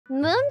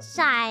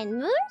Moonshine,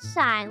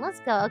 moonshine. Let's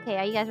go. Okay,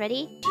 are you guys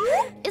ready?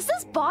 Is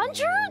this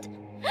Bondrude?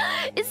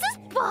 Is this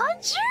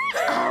Bondrude?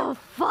 Oh,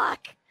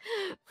 fuck.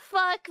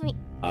 Fuck me.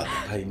 What?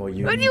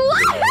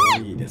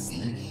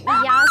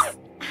 Yes.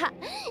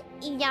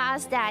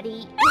 Yes,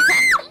 daddy.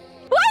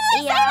 Why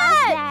did I say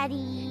that? Daddy.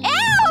 Ew,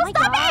 Oh my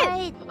stop God.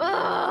 it!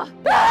 Ugh.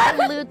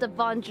 I loot the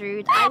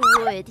Bondrude. I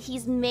would.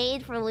 He's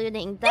made for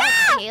looting. That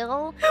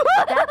tail,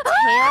 the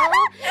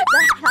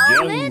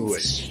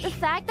helmet, the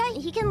fact that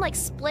he can like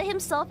split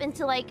himself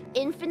into like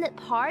infinite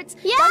parts.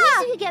 Yeah. That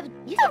means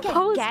you could get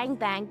Pose.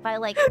 gangbanged by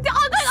like Okay,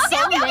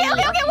 so many of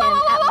him at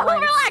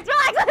once. Relax.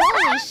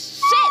 Holy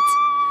shit!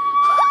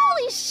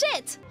 Holy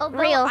shit! Although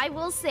Real. I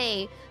will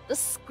say, the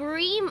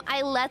scream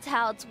I let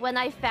out when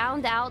I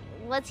found out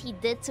what he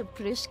did to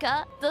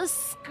Prushka, the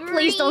scream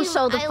Please don't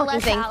show the I fucking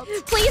let thing. out.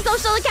 Please don't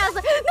show the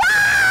counselor.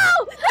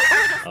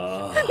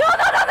 No!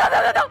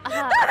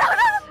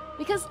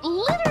 Because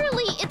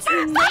literally, it's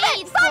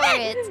made for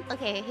it.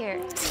 Okay, here.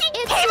 It's made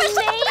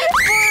for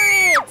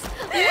it. Look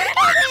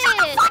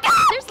at it.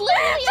 There's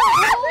literally a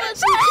hole.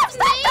 It's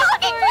made for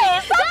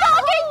it. That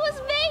hole was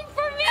made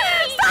for me.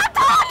 Stop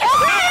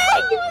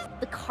talking!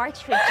 The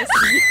cartridge is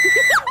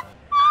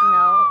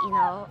you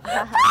know.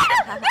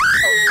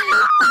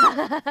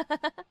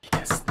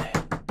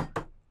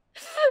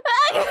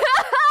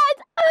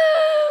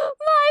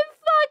 My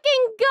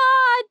fucking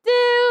God,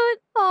 dude!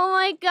 Oh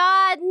my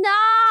God,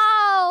 no!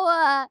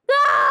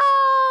 No!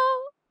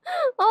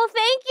 Oh,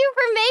 thank you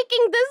for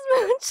making this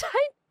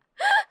moonshine.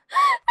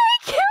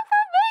 Thank you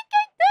for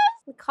making this.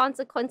 The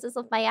consequences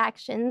of my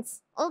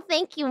actions. Oh,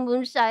 thank you,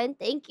 moonshine.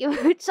 Thank you,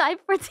 moonshine,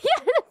 for the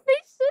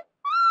animation.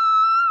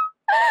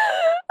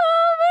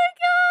 Oh my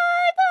God!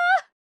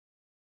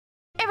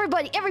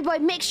 Everybody,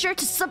 make sure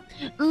to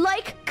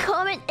like,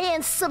 comment,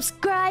 and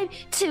subscribe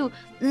to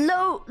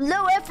Low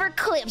Effort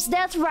Clips.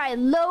 That's right,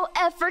 Low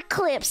Effort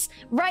Clips,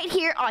 right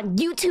here on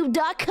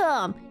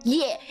YouTube.com.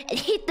 Yeah, and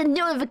hit the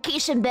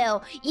notification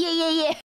bell. Yeah.